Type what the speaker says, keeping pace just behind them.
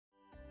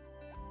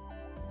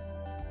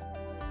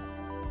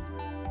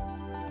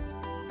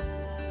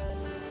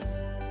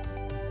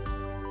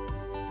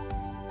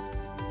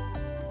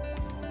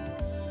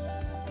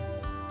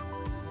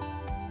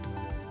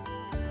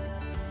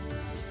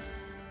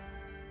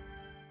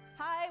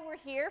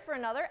here for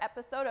another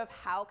episode of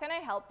How Can I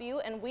Help You?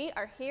 And we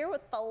are here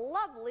with the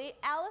lovely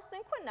Allison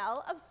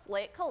Quinnell of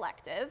Slate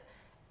Collective.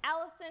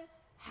 Allison,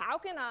 how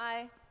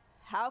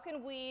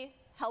can we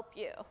help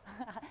you?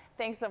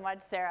 Thanks so much,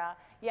 Sarah.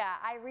 Yeah,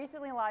 I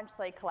recently launched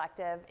Slate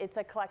Collective. It's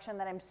a collection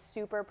that I'm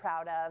super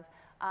proud of.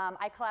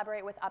 I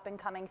collaborate with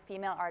up-and-coming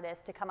female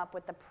artists to come up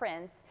with the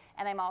prints,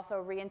 and I'm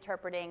also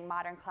reinterpreting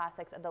modern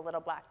classics of the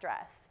little black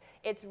dress.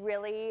 It's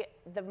really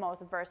the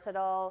most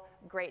versatile,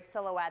 great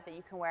silhouette that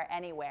you can wear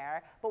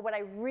anywhere, but what I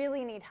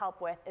really need help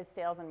with is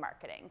sales and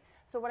marketing.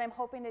 So what I'm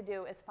hoping to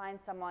do is find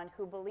someone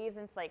who believes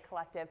in Slate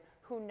Collective,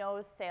 who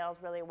knows sales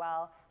really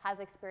well,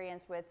 has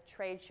experience with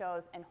trade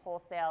shows and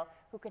wholesale,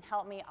 who can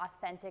help me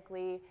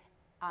authentically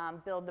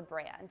build the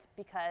brand,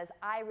 because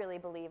I really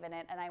believe in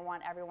it and I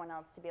want everyone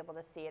else to be able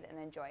to see it and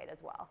enjoy it as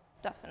well.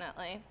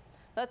 Definitely.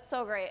 That's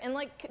so great. And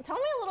tell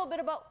me a little bit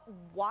about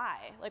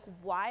why.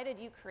 Why did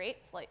you create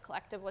Slate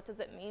Collective? What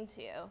does it mean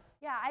to you?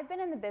 Yeah, I've been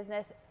in the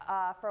business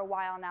for a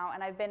while now,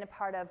 and I've been a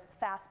part of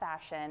fast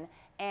fashion.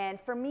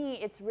 And for me,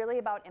 it's really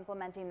about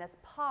implementing this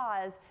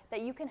pause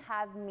that you can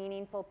have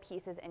meaningful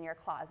pieces in your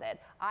closet.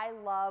 I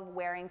love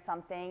wearing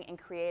something in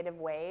creative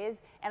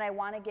ways, and I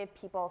want to give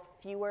people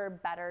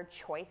fewer, better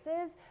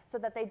choices so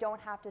that they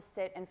don't have to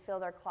sit and fill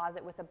their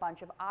closet with a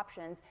bunch of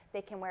options.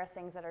 They can wear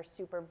things that are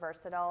super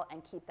versatile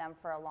and keep them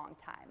for a long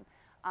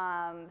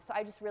time. So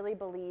I just really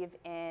believe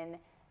in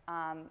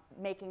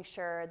making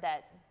sure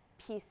that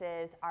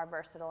pieces are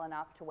versatile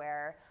enough to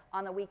wear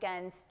on the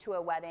weekends, to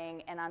a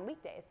wedding, and on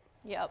weekdays.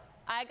 Yep.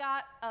 I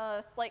got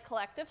a Slate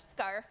Collective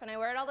scarf and I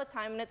wear it all the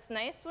time, and it's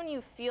nice when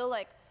you feel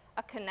like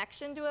a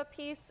connection to a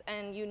piece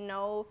and you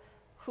know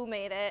who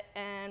made it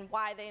and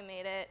why they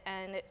made it,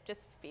 and it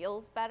just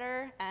feels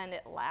better and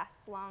it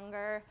lasts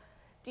longer.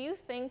 Do you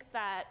think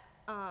that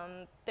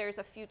there's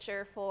a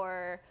future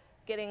for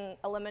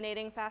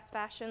eliminating fast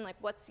fashion?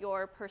 What's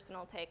your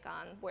personal take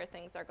on where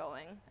things are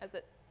going as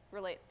it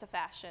relates to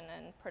fashion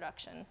and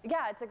production?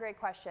 Yeah, it's a great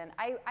question.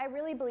 I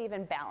really believe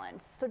in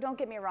balance. So don't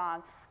get me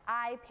wrong.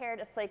 I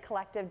paired a Slate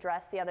Collective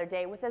dress the other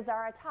day with a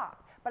Zara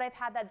top, but I've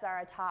had that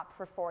Zara top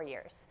for 4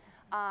 years.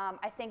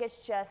 I think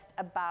it's just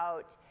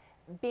about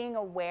being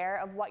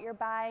aware of what you're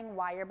buying,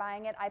 why you're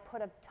buying it. I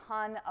put a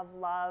ton of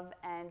love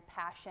and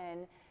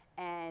passion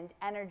and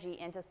energy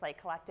into Slate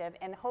Collective,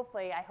 and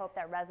hopefully I hope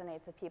that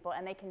resonates with people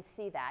and they can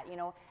see that. You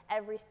know,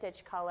 every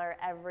stitch color,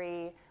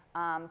 every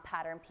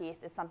pattern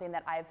piece is something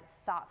that I've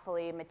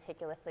thoughtfully,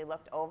 meticulously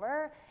looked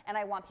over, and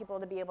I want people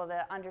to be able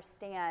to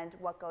understand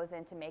what goes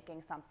into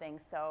making something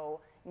so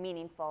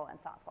meaningful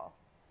and thoughtful.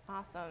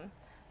 Awesome.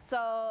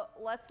 So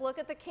let's look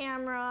at the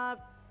camera.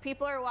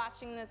 People are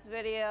watching this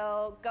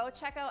video. Go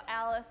check out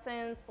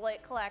Allison's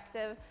Slate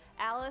Collective.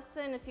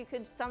 Allison, if you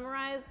could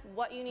summarize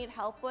what you need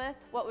help with,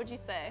 what would you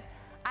say?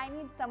 I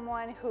need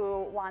someone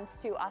who wants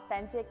to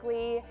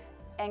authentically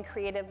and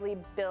creatively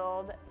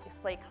build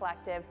Slate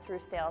Collective through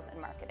sales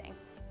and marketing.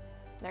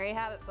 There you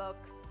have it,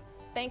 folks.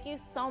 Thank you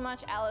so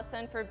much,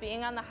 Allison, for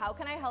being on the How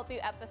Can I Help You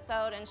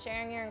episode and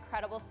sharing your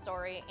incredible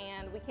story,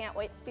 and we can't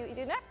wait to see what you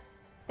do next.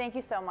 Thank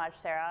you so much,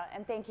 Sarah,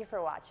 and thank you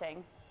for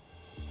watching.